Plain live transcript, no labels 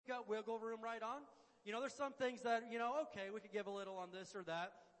got wiggle room right on. There's some things that, okay, we could give a little on this or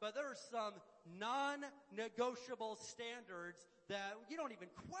that, but there are some non-negotiable standards that you don't even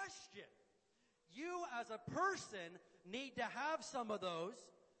question. You as a person need to have some of those,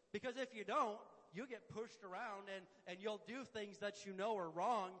 because if you don't, you'll get pushed around and you'll do things that you know are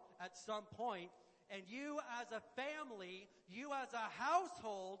wrong at some point. And you as a family, you as a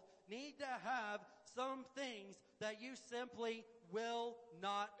household need to have some things that you simply will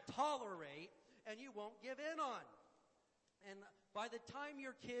not tolerate and you won't give in on. And by the time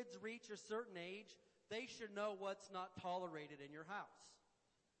your kids reach a certain age, they should know what's not tolerated in your house.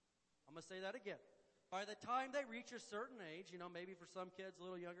 I'm going to say that again. By the time they reach a certain age, maybe for some kids a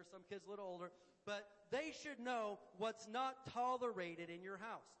little younger, some kids a little older, but they should know what's not tolerated in your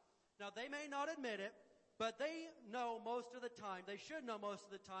house. Now, they may not admit it, but they know most of the time, they should know most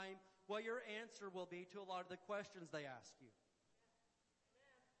of the time what your answer will be to a lot of the questions they ask you.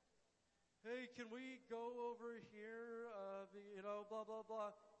 Hey, can we go over here, blah, blah,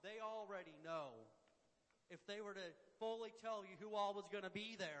 blah. They already know. If they were to fully tell you who all was going to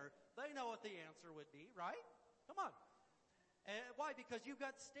be there, they know what the answer would be, right? Come on. And why? Because you've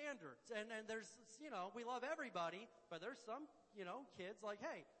got standards. And there's, we love everybody, but there's some, kids like,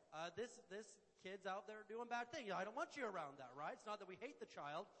 hey, this kid's out there doing bad things. I don't want you around that, right? It's not that we hate the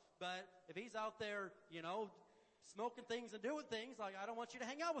child, but if he's out there, smoking things and doing things, like, I don't want you to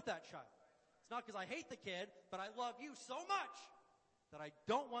hang out with that child. It's not because I hate the kid, but I love you so much that I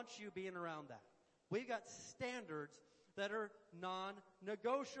don't want you being around that. We've got standards that are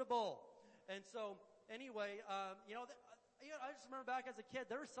non-negotiable. And so, anyway, I just remember back as a kid,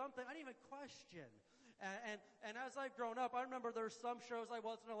 there was something I didn't even question. And as I've grown up, I remember there were some shows I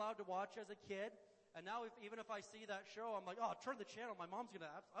wasn't allowed to watch as a kid. And now even if I see that show, I'm like, oh, turn the channel. My mom's going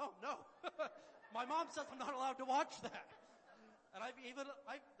to, oh, no. My mom says I'm not allowed to watch that. And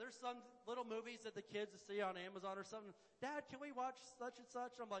there's some little movies that the kids see on Amazon or something. Dad, can we watch such and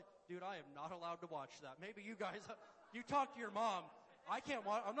such? I'm like, dude, I am not allowed to watch that. Maybe you guys, you talk to your mom.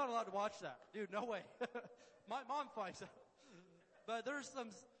 I'm not allowed to watch that. Dude, no way. My mom finds out. But there's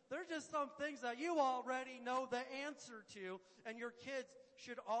just some things that you already know the answer to, and your kids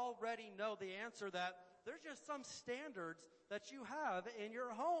should already know the answer that there's just some standards that you have in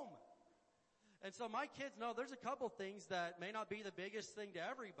your home. And so my kids know there's a couple things that may not be the biggest thing to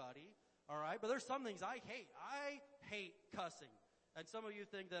everybody, all right? But there's some things I hate. I hate cussing. And some of you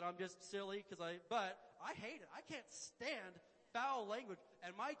think that I'm just silly but I hate it. I can't stand foul language.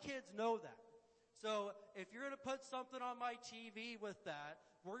 And my kids know that. So if you're going to put something on my TV with that,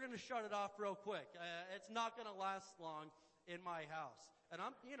 we're going to shut it off real quick. It's not going to last long in my house. And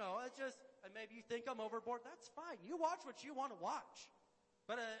and maybe you think I'm overboard. That's fine. You watch what you want to watch.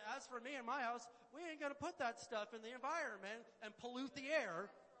 But as for me and my house, we ain't going to put that stuff in the environment and pollute the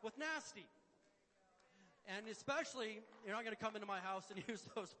air with nasty. And especially, you're not going to come into my house and use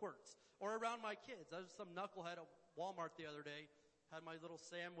those words. Or around my kids. I was some knucklehead at Walmart the other day. Had my little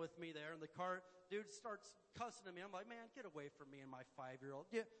Sam with me there in the car. Dude starts cussing at me. I'm like, man, get away from me and my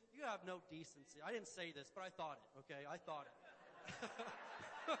 5-year-old. You have no decency. I didn't say this, but I thought it, okay? I thought it.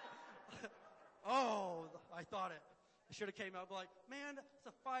 Oh, I thought it. I should have came out and be like, man, it's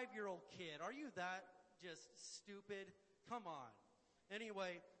a 5-year-old kid. Are you that just stupid? Come on.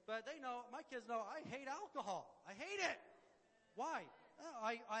 Anyway, but they know, my kids know, I hate alcohol. I hate it. Why?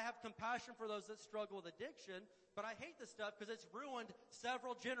 I have compassion for those that struggle with addiction, but I hate this stuff because it's ruined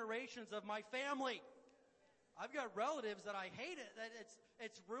several generations of my family. I've got relatives that I hate it, that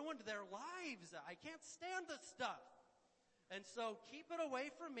it's ruined their lives. I can't stand this stuff. And so keep it away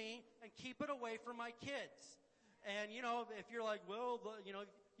from me and keep it away from my kids. And, if you're like, well,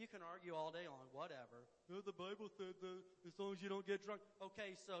 you can argue all day long, whatever. The Bible said that as long as you don't get drunk.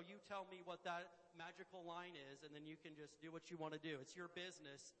 Okay, so you tell me what that magical line is, and then you can just do what you want to do. It's your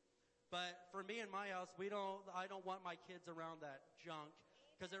business. But for me and my house, I don't want my kids around that junk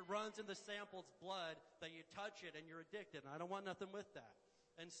because it runs in the sample's blood that you touch it and you're addicted. And I don't want nothing with that.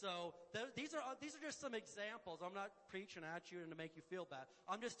 And so these are just some examples. I'm not preaching at you and to make you feel bad.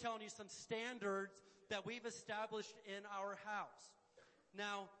 I'm just telling you some standards that we've established in our house.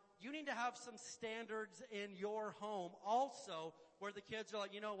 Now, you need to have some standards in your home also where the kids are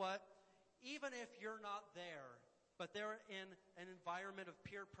like, you know what? Even if you're not there, but they're in an environment of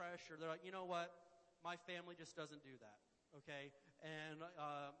peer pressure, they're like, you know what? My family just doesn't do that, okay? And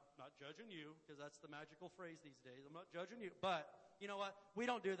I'm not judging you because that's the magical phrase these days. I'm not judging you, but you know what? We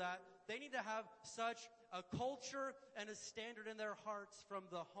don't do that. They need to have such a culture and a standard in their hearts from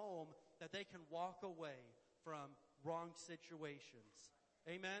the home that they can walk away from wrong situations.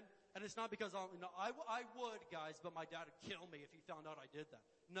 Amen? And it's not because I would, guys, but my dad would kill me if he found out I did that.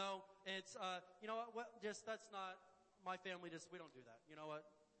 No, it's, you know what, that's not, my family we don't do that. You know what?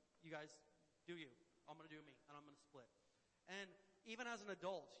 You guys, do you. I'm going to do me, and I'm going to split. And even as an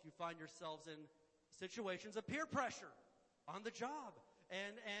adult, you find yourselves in situations of peer pressure on the job.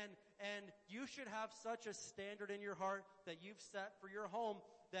 And you should have such a standard in your heart that you've set for your home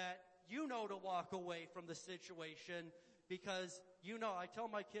that you know to walk away from the situation because you know, I tell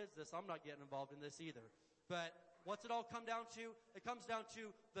my kids this, I'm not getting involved in this either. But what's it all come down to? It comes down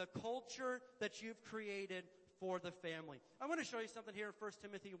to the culture that you've created for the family. I want to show you something here in 1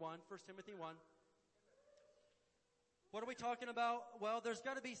 Timothy 1. 1 Timothy 1. What are we talking about? Well, there's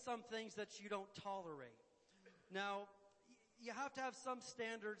got to be some things that you don't tolerate. Now, you have to have some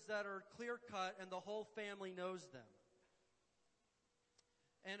standards that are clear-cut and the whole family knows them.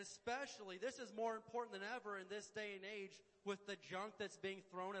 And especially, this is more important than ever in this day and age with the junk that's being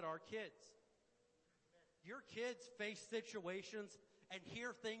thrown at our kids. Your kids face situations and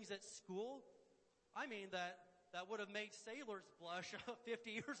hear things at school, I mean, that would have made sailors blush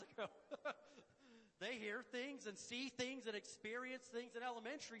 50 years ago. They hear things and see things and experience things in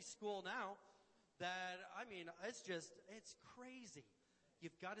elementary school now that, I mean, it's crazy.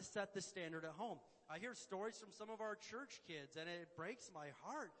 You've got to set the standard at home. I hear stories from some of our church kids, and it breaks my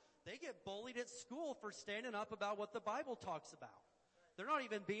heart. They get bullied at school for standing up about what the Bible talks about. They're not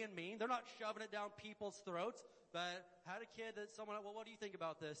even being mean. They're not shoving it down people's throats. But had a kid that someone, well, what do you think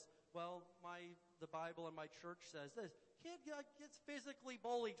about this? Well, the Bible and my church says this. Kid gets physically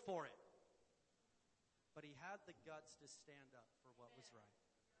bullied for it. But he had the guts to stand up for what was right.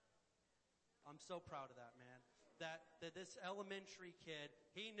 I'm so proud of that, man. That this elementary kid,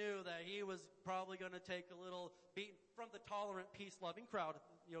 he knew that he was probably going to take a little beating from the tolerant, peace-loving crowd.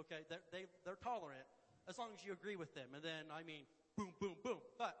 Okay, they're tolerant as long as you agree with them. And then, I mean, boom, boom, boom.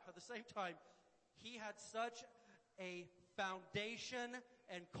 But at the same time, he had such a foundation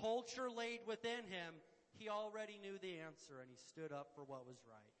and culture laid within him, he already knew the answer, and he stood up for what was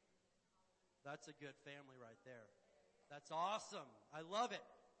right. That's a good family right there. That's awesome. I love it.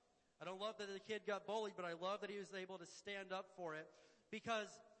 I don't love that the kid got bullied, but I love that he was able to stand up for it because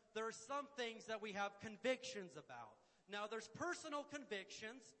there are some things that we have convictions about. Now, there's personal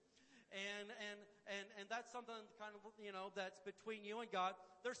convictions, and that's something kind of, that's between you and God.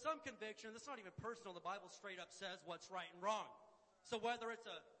 There's some conviction that's not even personal. The Bible straight up says what's right and wrong. So whether it's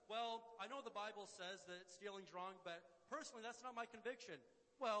I know the Bible says that stealing's wrong, but personally, that's not my conviction.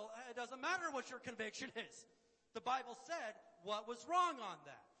 Well, it doesn't matter what your conviction is. The Bible said what was wrong on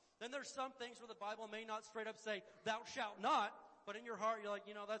that. Then there's some things where the Bible may not straight up say, thou shalt not, but in your heart you're like,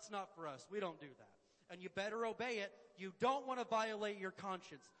 that's not for us. We don't do that. And you better obey it. You don't want to violate your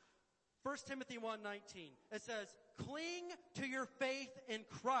conscience. 1 Timothy 1:19, it says, cling to your faith in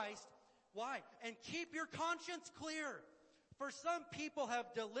Christ. Why? And keep your conscience clear. For some people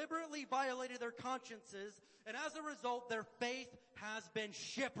have deliberately violated their consciences, and as a result, their faith has been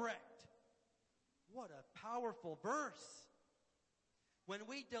shipwrecked. What a powerful verse. When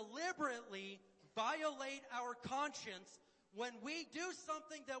we deliberately violate our conscience, when we do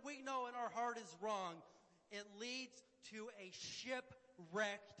something that we know in our heart is wrong, it leads to a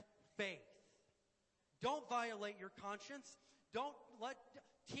shipwrecked faith. Don't violate your conscience.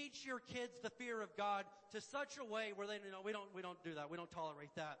 Teach your kids the fear of God to such a way where they know we don't do that. We don't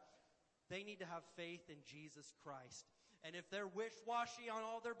tolerate that. They need to have faith in Jesus Christ. And if they're wish-washy on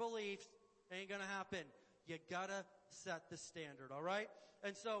all their beliefs, it ain't going to happen. You gotta set the standard, all right?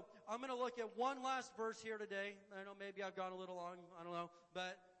 And so I'm going to look at one last verse here today. I know maybe I've gone a little long, I don't know,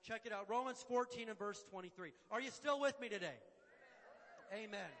 but check it out. Romans 14 and verse 23. Are you still with me today?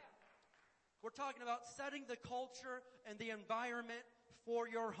 Amen. We're talking about setting the culture and the environment for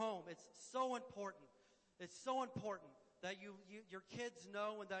your home. It's so important. It's so important that your kids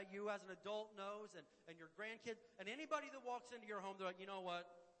know and that you as an adult knows and your grandkids and anybody that walks into your home, they're like, you know what?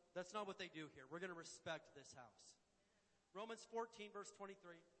 That's not what they do here. We're going to respect this house. Romans 14, verse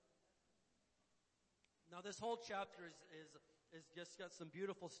 23. Now, this whole chapter is just got some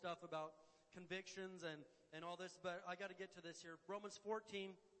beautiful stuff about convictions and all this, but I got to get to this here. Romans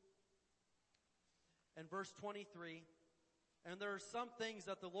 14 and verse 23. And there are some things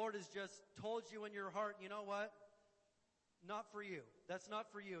that the Lord has just told you in your heart, you know what? Not for you. That's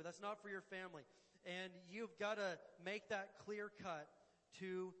not for you. That's not for your family. And you've got to make that clear cut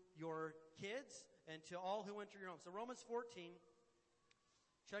to your kids and to all who enter your home. So Romans 14,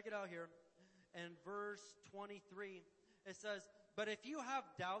 check it out here. And verse 23, it says, but if you have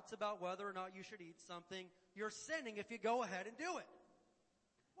doubts about whether or not you should eat something, you're sinning if you go ahead and do it.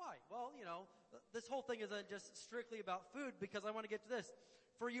 Why? Well, this whole thing isn't just strictly about food because I want to get to this.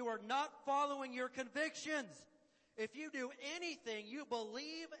 For you are not following your convictions. If you do anything you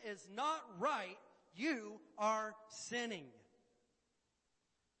believe is not right, you are sinning.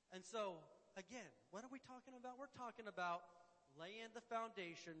 And so, again, what are we talking about? We're talking about laying the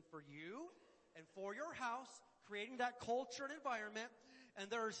foundation for you and for your house, creating that culture and environment. And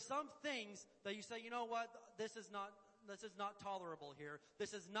there are some things that you say, you know what, this is not tolerable here.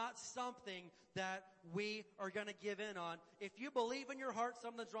 This is not something that we are going to give in on. If you believe in your heart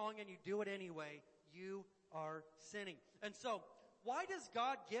something's wrong and you do it anyway, you are sinning. And so, why does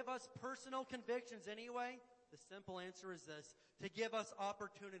God give us personal convictions anyway? The simple answer is this: to give us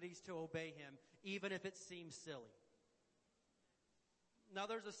opportunities to obey Him, even if it seems silly. Now,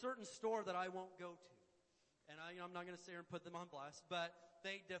 there's a certain store that I won't go to. And I'm not going to sit here and put them on blast, but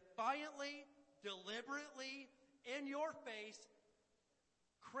they defiantly, deliberately, in your face,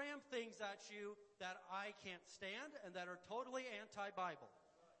 cram things at you that I can't stand and that are totally anti-Bible.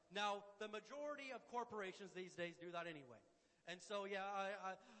 Now, the majority of corporations these days do that anyway. And so, yeah,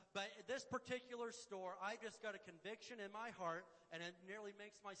 but this particular store, I just got a conviction in my heart, and it nearly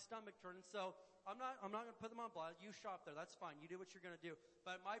makes my stomach turn. And so, I'm not going to put them on blast. You shop there. That's fine. You do what you're going to do.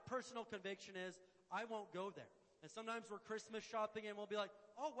 But my personal conviction is I won't go there. And sometimes we're Christmas shopping and we'll be like,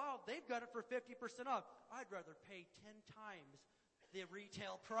 oh, wow, they've got it for 50% off. I'd rather pay 10 times the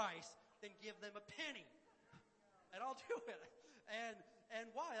retail price than give them a penny. And I'll do it. And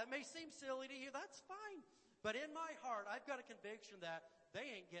why? That may seem silly to you. That's fine. But in my heart, I've got a conviction that they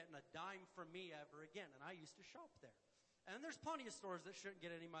ain't getting a dime from me ever again. And I used to shop there. And there's plenty of stores that shouldn't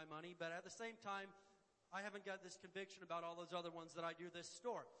get any of my money, but at the same time, I haven't got this conviction about all those other ones that I do this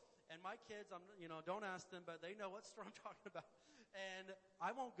store. And my kids, don't ask them, but they know what store I'm talking about. And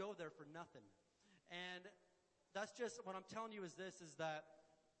I won't go there for nothing. And that's just, what I'm telling you is that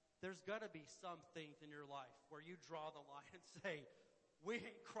there's got to be some things in your life where you draw the line and say, we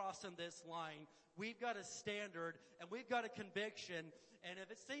ain't crossing this line. We've got a standard, and we've got a conviction. And if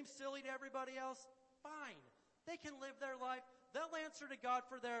it seems silly to everybody else, fine. They can live their life. They'll answer to God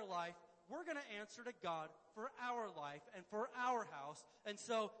for their life. We're going to answer to God for our life and for our house. And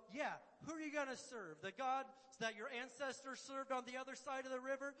so, yeah, who are you going to serve? The gods that your ancestors served on the other side of the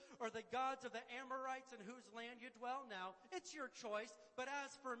river, or the gods of the Amorites in whose land you dwell now? It's your choice. But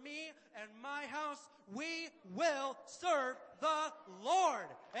as for me and my house, we will serve the Lord.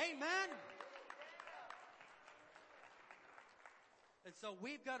 Amen. And so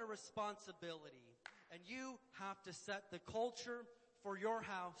we've got a responsibility. And you have to set the culture for your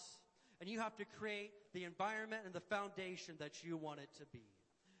house. And you have to create the environment and the foundation that you want it to be.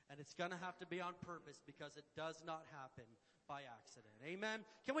 And it's going to have to be on purpose, because it does not happen by accident. Amen?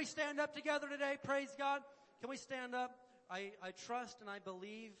 Can we stand up together today? Praise God. Can we stand up? I trust and I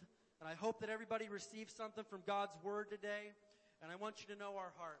believe and I hope that everybody receives something from God's Word today. And I want you to know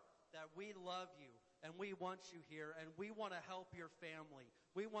our heart that we love you and we want you here and we want to help your family.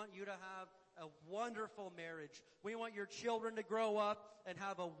 We want you to have a wonderful marriage. We want your children to grow up and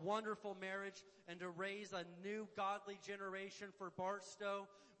have a wonderful marriage and to raise a new godly generation for Barstow,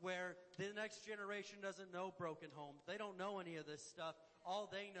 where the next generation doesn't know broken homes. They don't know any of this stuff. All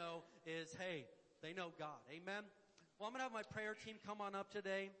they know is, hey, they know God. Amen? Well, I'm going to have my prayer team come on up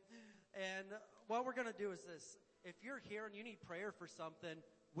today. And what we're going to do is this. If you're here and you need prayer for something,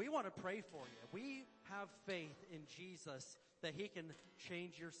 we want to pray for you. We have faith in Jesus that He can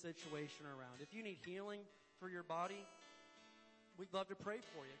change your situation around. If you need healing for your body, we'd love to pray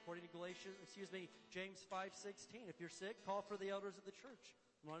for you. According to James 5:16. If you're sick, call for the elders of the church.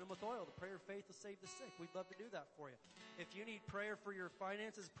 Anoint them with oil. The prayer of faith will save the sick. We'd love to do that for you. If you need prayer for your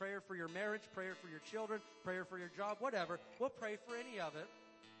finances, prayer for your marriage, prayer for your children, prayer for your job, whatever, we'll pray for any of it.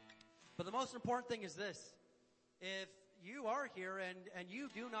 But the most important thing is this. If you are here and you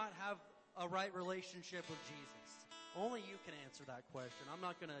do not have a right relationship with Jesus, only you can answer that question. I'm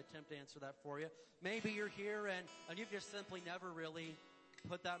not going to attempt to answer that for you. Maybe you're here and you've just simply never really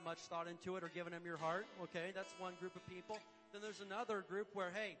put that much thought into it or given Him your heart. Okay, that's one group of people. Then there's another group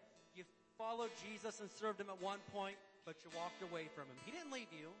where, hey, you followed Jesus and served Him at one point, but you walked away from Him. He didn't leave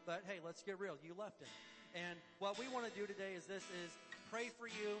you, but hey, let's get real. You left Him. And what we want to do today is pray for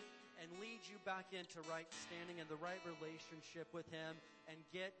you and lead you back into right standing and the right relationship with Him and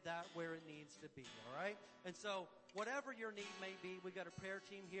get that where it needs to be, all right? And so whatever your need may be, we've got a prayer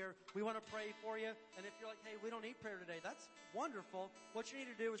team here. We want to pray for you. And if you're like, hey, we don't need prayer today, that's wonderful. What you need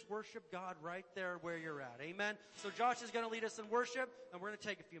to do is worship God right there where you're at. Amen? So Josh is going to lead us in worship, and we're going to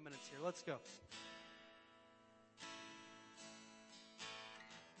take a few minutes here. Let's go.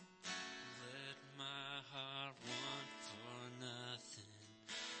 Let my heart want for nothing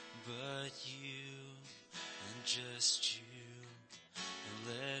but you and just you.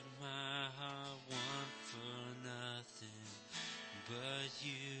 Let my heart want for nothing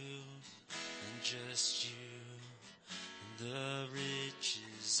just you. The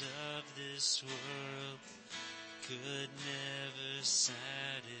riches of this world could never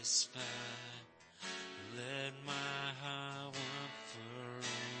satisfy. Let my heart want for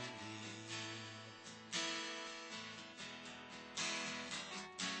only you.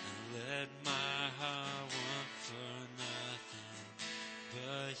 Let my heart want for nothing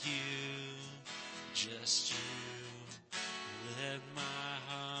but you, just you. Let my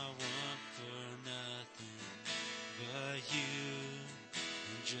heart want for nothing but you,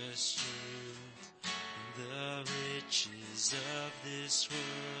 just you. The riches of this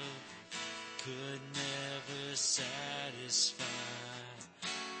world could never satisfy.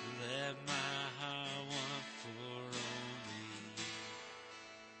 Let my heart want for only you.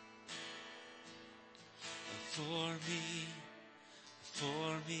 For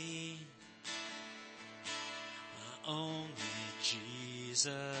me, only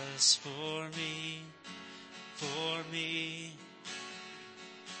Jesus. For me,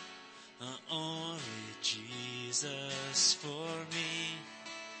 only Jesus. For me,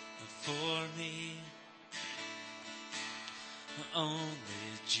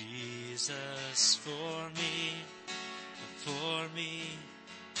 only Jesus. For me,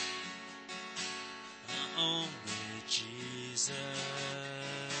 only Jesus.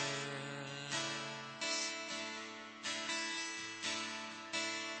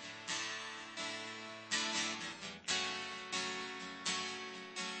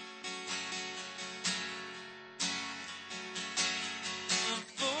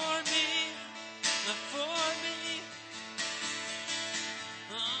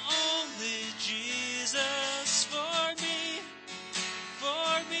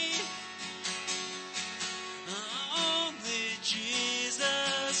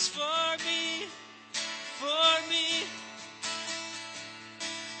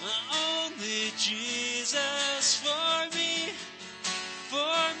 Jesus, for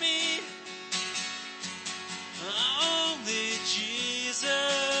me, only Jesus.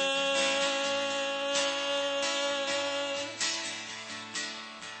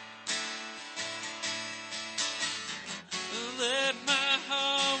 Let my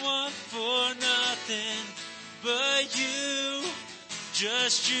heart want for nothing but you,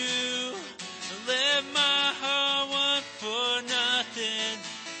 just you. Let my heart want for nothing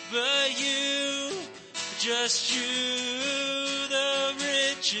but you, just you. The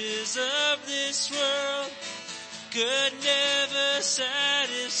riches of this world could never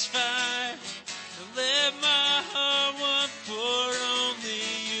satisfy. Let my heart want for only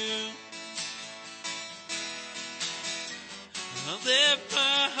you. Let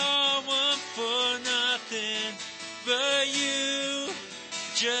my heart want for nothing but you,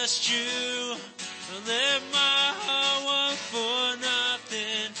 just you. Let my heart want for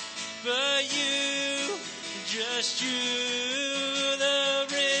nothing but you, just you. The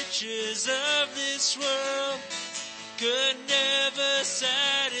riches of this world could never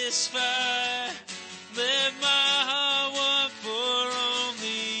satisfy. Let my heart want for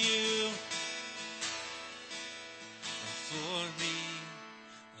only you. For me,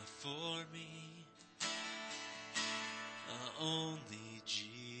 only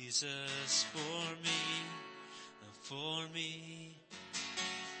Jesus. For me,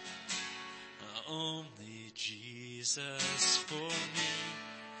 only Jesus. For me,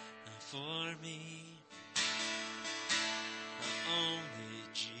 only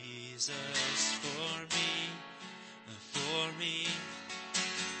Jesus. For me,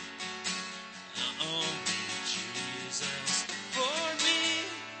 only Jesus. For me,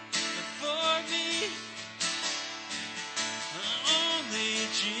 only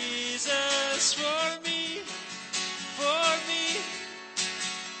Jesus. For me,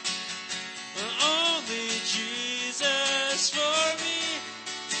 only Jesus. For me,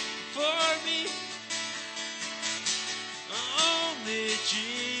 only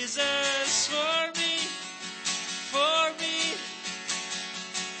Jesus. For me,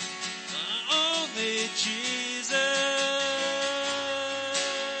 only Jesus.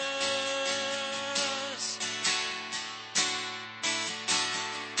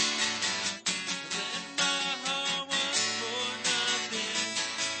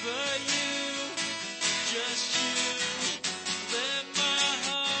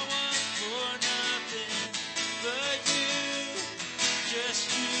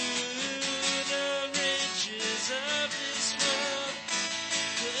 Of this world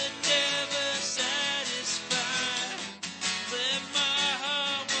could never satisfy.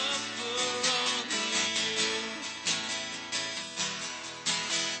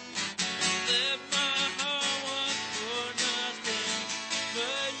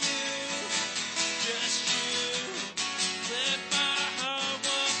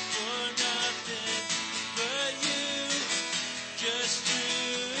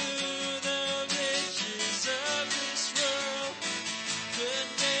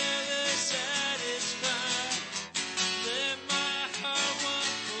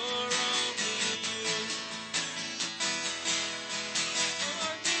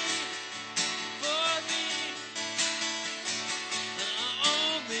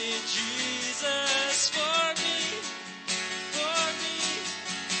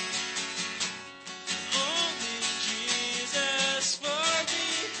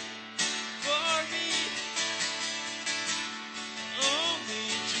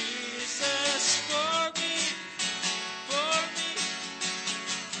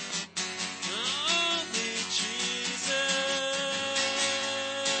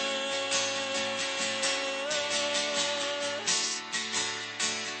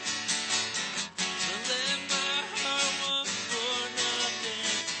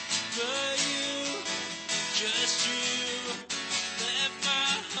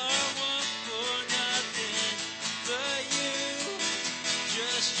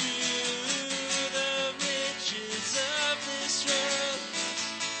 just you. The riches of this world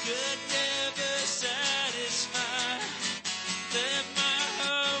could never satisfy. Let my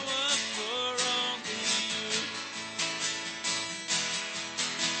heart want for only you.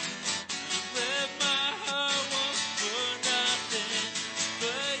 Let my heart want for nothing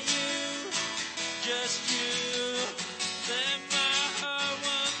but you, just you. Let my heart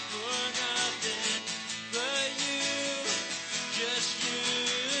want for nothing but you, just you.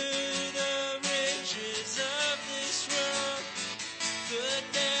 The riches of this world could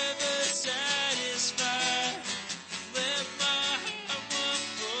never satisfy. Let my heart want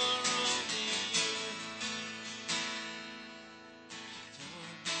for only you.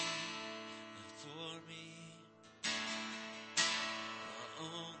 For me,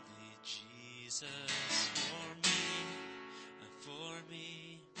 only Jesus. For me,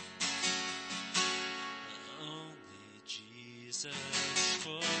 only Jesus.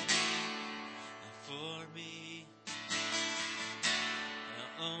 For me,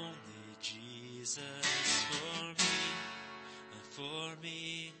 only Jesus. For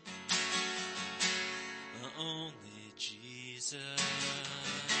me, only Jesus.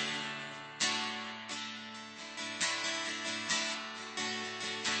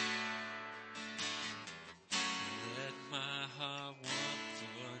 Let my heart want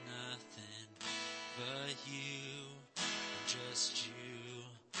for nothing but you, just you.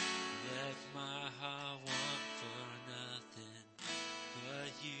 Let my heart want for nothing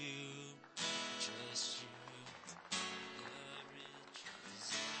but you, just you. The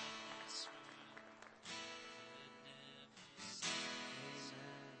riches of this world could never satisfy.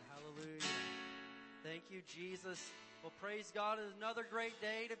 Hallelujah. Thank you, Jesus. Well, praise God. It's another great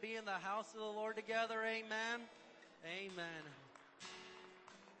day to be in the house of the Lord together. Amen. Amen.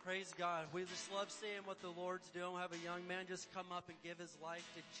 Praise God. We just love seeing what the Lord's doing. We'll have a young man just come up and give his life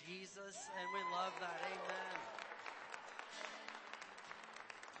to Jesus, and we love that. Amen.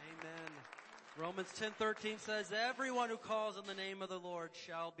 Amen. Romans 10:13 says, everyone who calls on the name of the Lord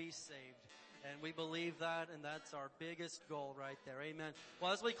shall be saved. And we believe that, and that's our biggest goal right there. Amen.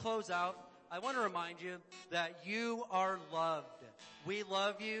 Well, as we close out, I want to remind you that you are loved. We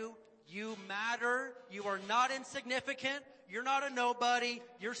love you. You matter. You are not insignificant. You're not a nobody.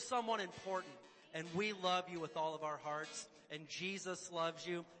 You're someone important. And we love you with all of our hearts. And Jesus loves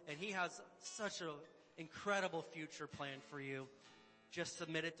you. And He has such an incredible future planned for you. Just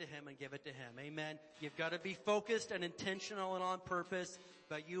submit it to Him and give it to Him. Amen. You've got to be focused and intentional and on purpose.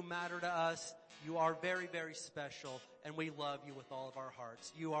 But you matter to us. You are very, very special. And we love you with all of our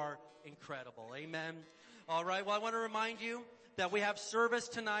hearts. You are incredible. Amen. All right. Well, I want to remind you that we have service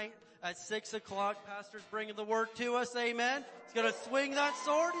tonight at 6 o'clock. Pastor's bringing the word to us. Amen. He's going to swing that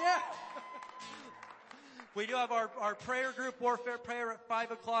sword. Yeah. We do have our prayer group, warfare prayer at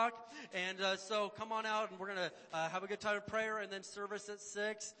 5 o'clock. And so come on out and we're going to have a good time of prayer and then service at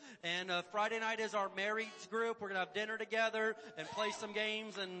 6. And Friday night is our marrieds group. We're going to have dinner together and play some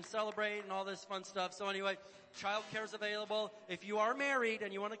games and celebrate and all this fun stuff. So anyway, childcare is available. If you are married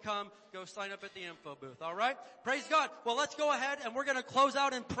and you want to come, go sign up at the info booth. All right? Praise God. Well, let's go ahead and we're going to close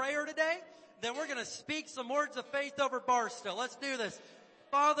out in prayer today. Then we're going to speak some words of faith over Barstow. Let's do this.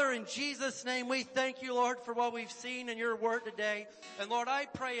 Father, in Jesus' name, we thank you, Lord, for what we've seen in your word today. And Lord, I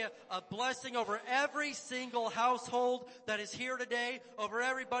pray a blessing over every single household that is here today, over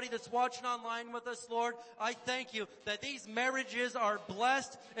everybody that's watching online with us, Lord. I thank you that these marriages are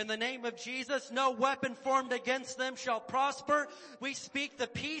blessed in the name of Jesus. No weapon formed against them shall prosper. We speak the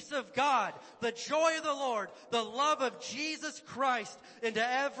peace of God, the joy of the Lord, the love of Jesus Christ into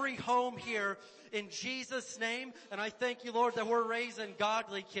every home here. In Jesus' name. And I thank you, Lord, that we're raising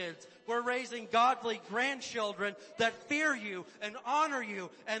godly kids. We're raising godly grandchildren that fear you and honor you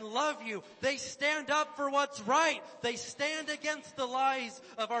and love you. They stand up for what's right. They stand against the lies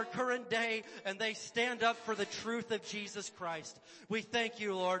of our current day, and they stand up for the truth of Jesus Christ. We thank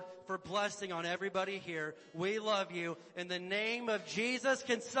you, Lord, for blessing on everybody here. We love you. In the name of Jesus,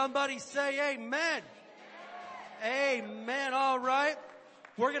 can somebody say amen? Amen. All right.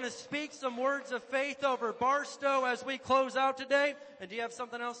 We're going to speak some words of faith over Barstow as we close out today. And do you have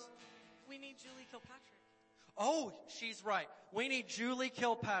something else? We need Julie Kilpatrick. Oh, she's right. We need Julie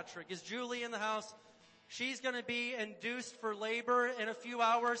Kilpatrick. Is Julie in the house? She's going to be induced for labor in a few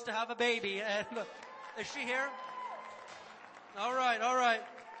hours to have a baby. And is she here? All right, all right.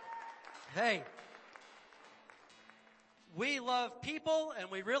 Hey, we love people and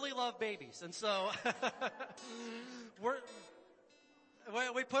we really love babies. And so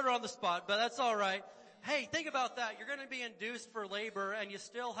we put her on the spot, but that's all right. Hey, think about that. You're going to be induced for labor and you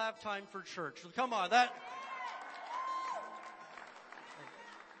still have time for church. Come on, that.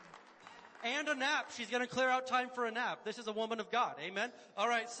 And a nap. She's going to clear out time for a nap. This is a woman of God. Amen. All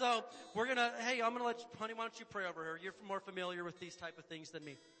right, so we're going to, hey, I'm going to let you, honey, why don't you pray over her? You're more familiar with these type of things than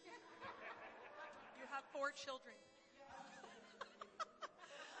me. You have 4 children.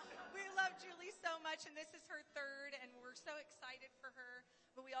 We love Julie so much, and this is her 3rd, and we're so excited for her.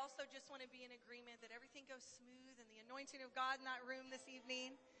 But we also just want to be in agreement that everything goes smooth and the anointing of God in that room this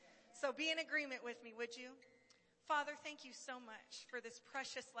evening. So be in agreement with me, would you? Father, thank you so much for this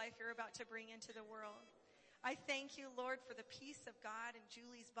precious life you're about to bring into the world. I thank you, Lord, for the peace of God in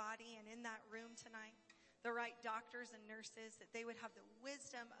Julie's body and in that room tonight. The right doctors and nurses, that they would have the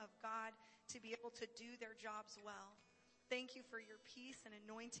wisdom of God to be able to do their jobs well. Thank you for your peace and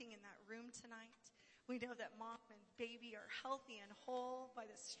anointing in that room tonight. We know that mom and baby are healthy and whole by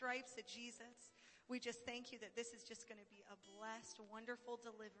the stripes of Jesus. We just thank you that this is just going to be a blessed, wonderful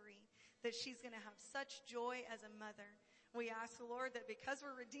delivery, that she's going to have such joy as a mother. We ask, Lord, that because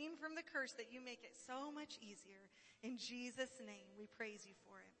we're redeemed from the curse, that you make it so much easier. In Jesus' name, we praise you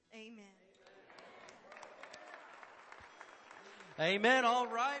for it. Amen. Amen. All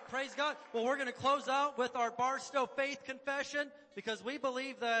right. Praise God. Well, we're going to close out with our Barstow faith confession because we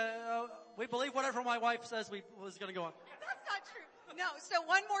believe whatever my wife says was going to go on. That's not true. No, so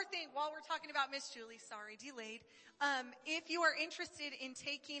one more thing while we're talking about Miss Julie, sorry, delayed. If you are interested in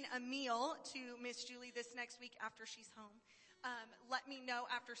taking a meal to Miss Julie this next week after she's home, let me know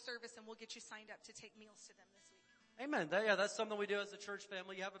after service and we'll get you signed up to take meals to them this week. Amen. That's something we do as a church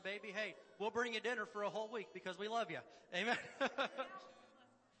family. You have a baby, hey, we'll bring you dinner for a whole week because we love you. Amen.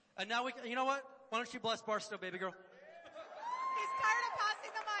 And now you know what? Why don't you bless Barstow, baby girl? He's tired of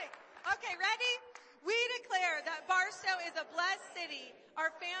passing the mic. Okay, ready? We declare that Barstow is a blessed city.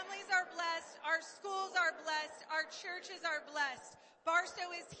 Our families are blessed. Our schools are blessed. Our churches are blessed. Barstow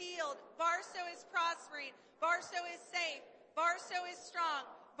is healed. Barstow is prospering. Barstow is safe. Barstow is strong.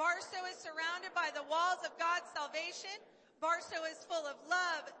 Barstow is surrounded by the walls of God's salvation. Barstow is full of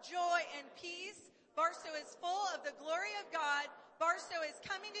love, joy, and peace. Barstow is full of the glory of God. Barstow is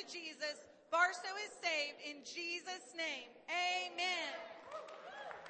coming to Jesus. Barstow is saved in Jesus' name. Amen.